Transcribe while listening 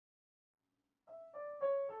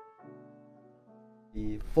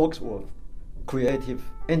The Folksworth Creative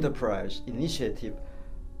Enterprise Initiative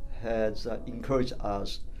has encouraged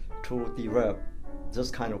us to develop this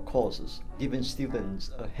kind of courses, giving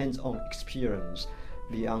students a hands-on experience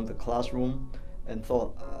beyond the classroom, and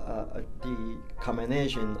thought the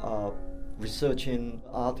combination of researching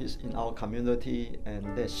artists in our community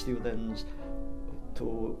and their students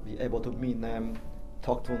to be able to meet them,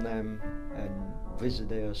 talk to them, and visit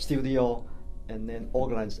their studio, and then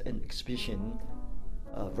organize an exhibition,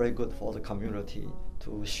 very good for the community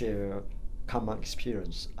to share common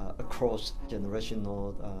experience across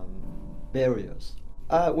generational barriers.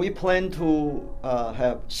 We plan to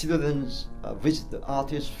have students visit the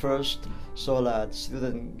artists first, so that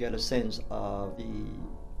students get a sense of the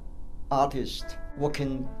artist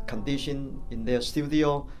working condition in their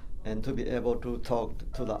studio, and to be able to talk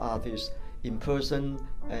to the artist in person,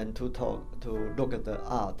 and to look at the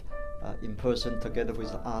art in person together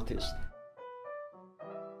with the artist.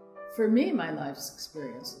 For me, my life's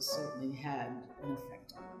experiences certainly had an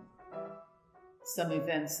effect on me. Some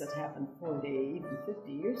events that happened 40, even 50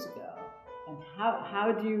 years ago, and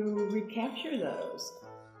how do you recapture those?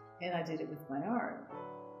 And I did it with my art.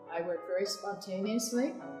 I work very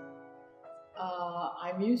spontaneously.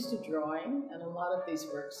 I'm used to drawing, and a lot of these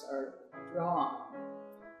works are drawn.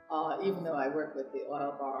 Even though I work with the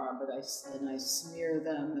oil bar, but I smear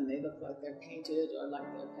them and they look like they're painted or like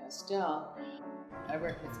they're pastel. I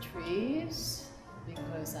work with trees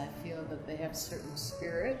because I feel that they have certain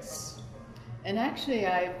spirits. And actually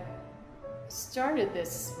I started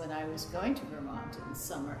this when I was going to Vermont in the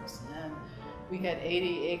summers, and we had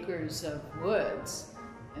 80 acres of woods,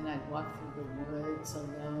 and I'd walk through the woods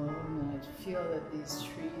alone, and I'd feel that these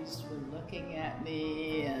trees were looking at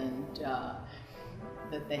me, and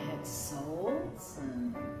that they had souls,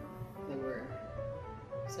 and they were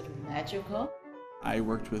sort of magical. I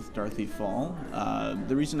worked with Dorothy Fall.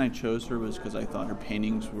 The reason I chose her was because I thought her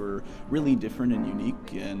paintings were really different and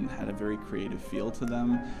unique and had a very creative feel to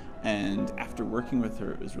them. And after working with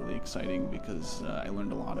her, it was really exciting because I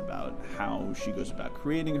learned a lot about how she goes about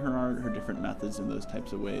creating her art, her different methods in those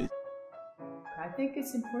types of ways. I think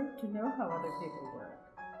it's important to know how other people work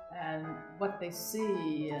and what they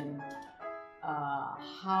see, and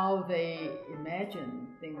how they imagine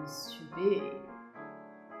things should be.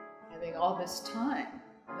 Having all this time,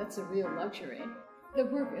 that's a real luxury. The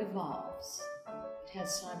work evolves. It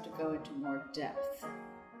has time to go into more depth.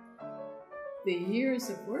 The years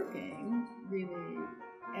of working really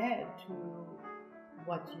add to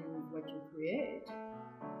what you create.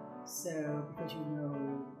 So, because you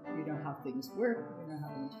know how things work, you know how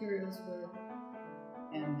the materials work,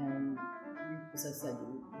 and then, as I said,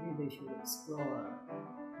 you really should explore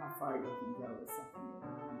how far you can go with something.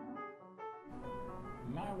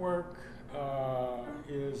 My work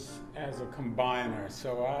is as a combiner,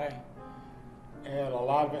 so I add a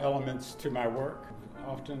lot of elements to my work. I've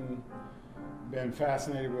often been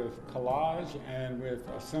fascinated with collage and with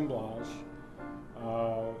assemblage,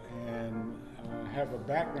 and have a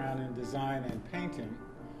background in design and painting,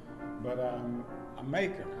 but I'm a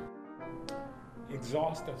maker.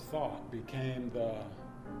 Exhaustive thought became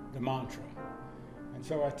the mantra, and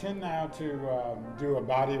so I tend now to do a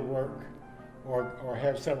body of work, or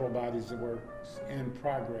have several bodies of work in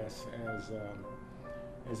progress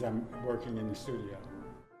as I'm working in the studio.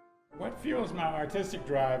 What fuels my artistic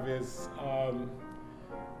drive is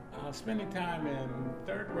spending time in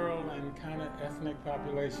third world and kind of ethnic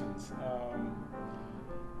populations.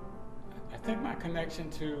 I think my connection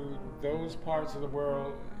to those parts of the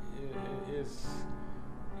world is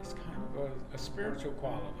kind of a spiritual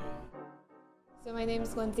quality. So my name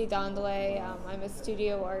is Lindsay Dondelay. I'm a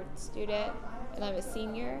studio art student, and I'm a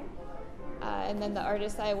senior. And then the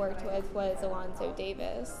artist I worked with was Alonzo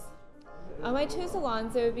Davis. I chose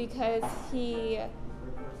Alonzo because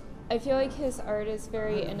I feel like his art is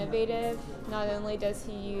very innovative. Not only does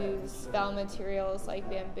he use found materials like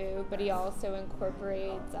bamboo, but he also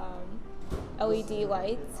incorporates LED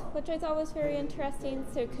lights, which I thought was very interesting.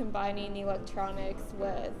 So combining electronics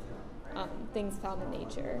with things found in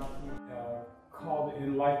nature. Called the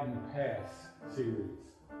Enlightened Path series.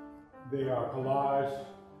 They are collage,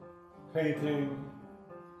 painting,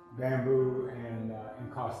 bamboo, and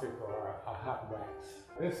encaustic or a hot wax.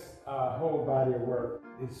 This whole body of work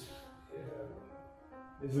is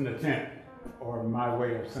an attempt, or my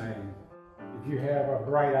way of saying, if you have a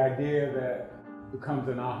bright idea that becomes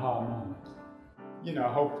an aha moment. You know,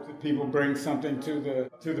 I hope that people bring something to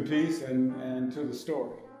the piece and to the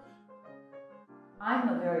story. I'm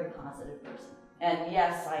a very positive person. And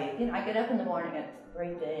yes, I get up in the morning, it's a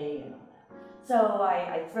great day and all that. So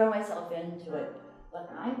I throw myself into it But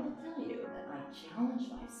I will tell you that I challenge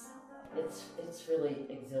myself. It's really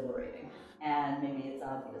exhilarating. And maybe it's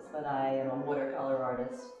obvious, but I am a watercolor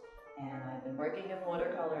artist, and I've been working in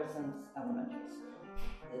watercolor since elementary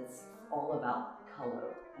school. It's all about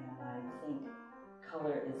color, and I think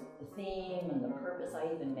color is the theme and the purpose.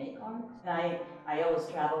 I even make art. And I always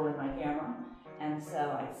travel with my camera, and so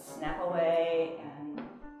I snap away and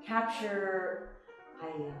capture. I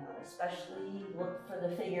especially look for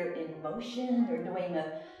the figure in motion or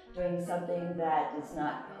doing something that is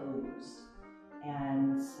not posed.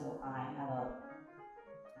 And so I have a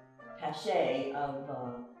cachet of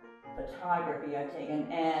photography I've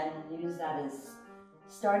taken and use that as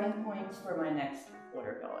starting points for my next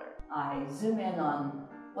watercolor. I zoom in on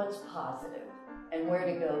what's positive and where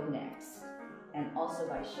to go next. And also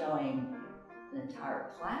by showing an entire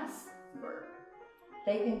class work,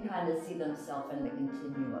 they can kind of see themselves in the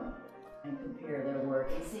continuum and compare their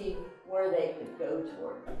work and see where they could go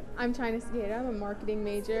toward. I'm China Cicada. I'm a marketing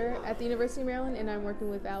major at the University of Maryland, and I'm working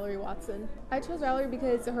with Valerie Watson. I chose Valerie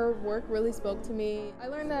because her work really spoke to me. I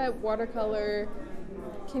learned that watercolor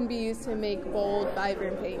can be used to make bold,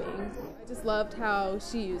 vibrant paintings. I just loved how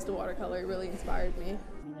she used the watercolor. It really inspired me.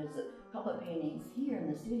 And there's a couple of paintings here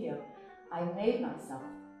in the studio. I made myself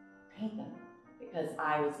paint them because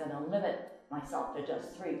I was going to limit myself to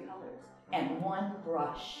just 3 colors and 1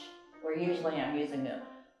 brush, where usually I'm using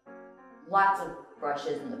lots of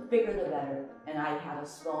brushes, and the bigger the better, and I had a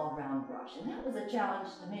small round brush, and that was a challenge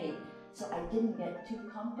to me, so I didn't get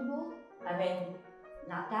too comfortable. I mean,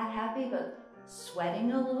 not that happy, but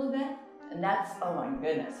sweating a little bit, and that's, oh my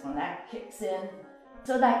goodness, when that kicks in.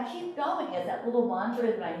 So that keep going is that little mantra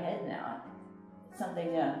in my head now. It's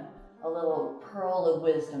something, a little pearl of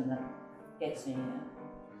wisdom that gets me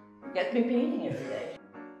painting every day.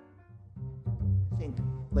 I think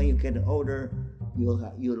when you get older,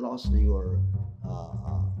 you lost your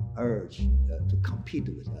urge to compete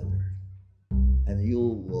with others, and you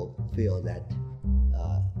will feel that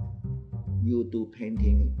you do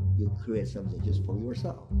painting, you create something just for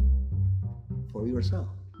yourself,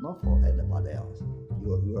 not for anybody else.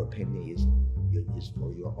 Your painting is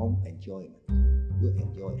for your own enjoyment. You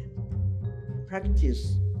enjoy it.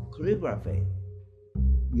 Practice calligraphy.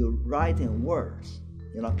 You write in words,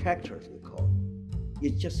 characters we call it.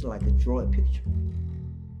 It's just like a draw a picture.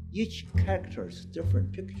 Each character is a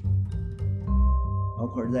different picture.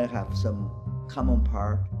 Of course, they have some common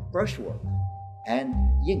part, brushwork and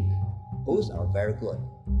ink. Both are very good.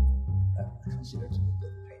 Considered to be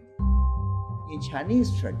good painting. In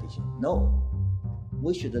Chinese tradition, no.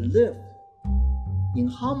 We should live in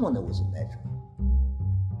harmony with the nature.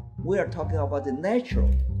 We are talking about the natural.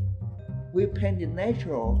 We paint the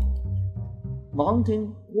natural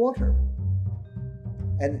mountain water.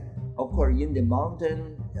 And of course, in the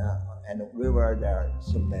mountain and river, there are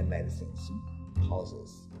so many medicines,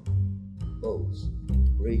 houses, boats,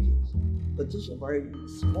 bridges. But this is a very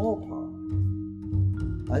small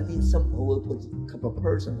part. I think some will put a couple of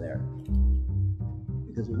persons there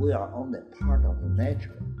because we are on the part of the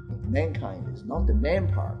nature. Mankind is not the main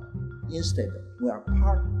part. Instead, we are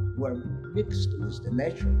mixed with the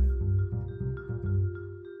nature.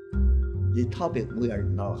 The topic we are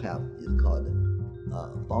now have is called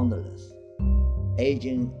Boundless,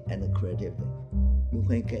 aging and creativity. When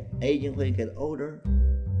you get older,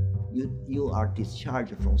 you are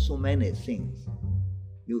discharged from so many things.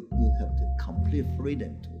 You have the complete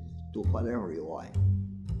freedom to do whatever you want.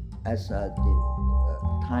 As the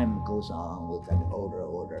time goes on, we're getting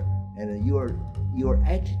older, and your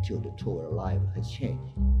attitude toward life has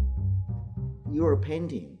changed. Your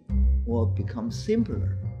painting will become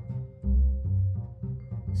simpler,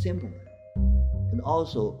 and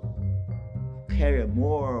also carry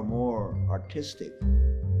more and more artistic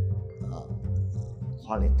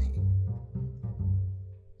quality.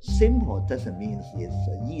 Simple doesn't mean it's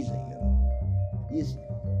easy,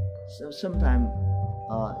 Sometimes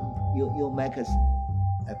you make a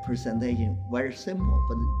presentation very simple,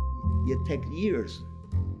 but it takes years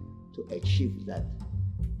to achieve that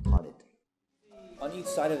quality. On each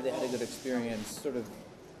side of it, they had a good experience, sort of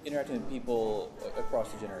interacting with people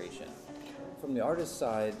across the generation. From the artist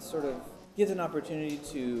side, sort of gives an opportunity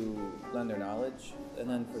to lend their knowledge, and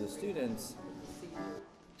then for the students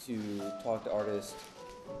to talk to artists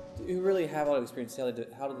who really have a lot of experience. How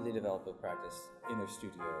did they develop a practice in their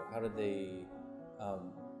studio? How did they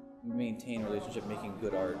maintain a relationship making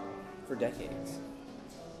good art for decades?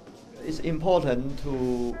 It's important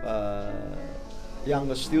to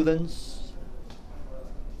younger students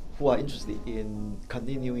who are interested in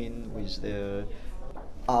continuing with their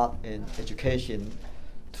art and education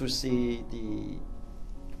to see the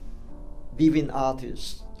living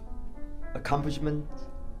artists' accomplishment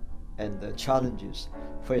and the challenges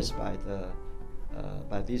faced by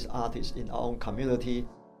these artists in our own community.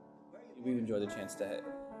 We've enjoyed the chance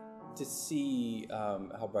to see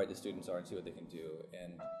how bright the students are and see what they can do.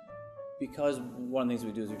 And because one of the things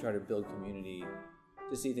we do is we try to build community,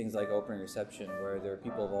 to see things like opening reception where there are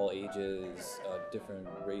people of all ages, different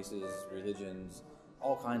races, religions,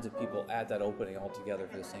 all kinds of people at that opening all together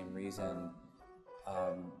for the same reason.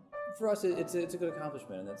 For us, it's a good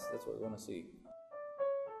accomplishment, and that's what we want to see.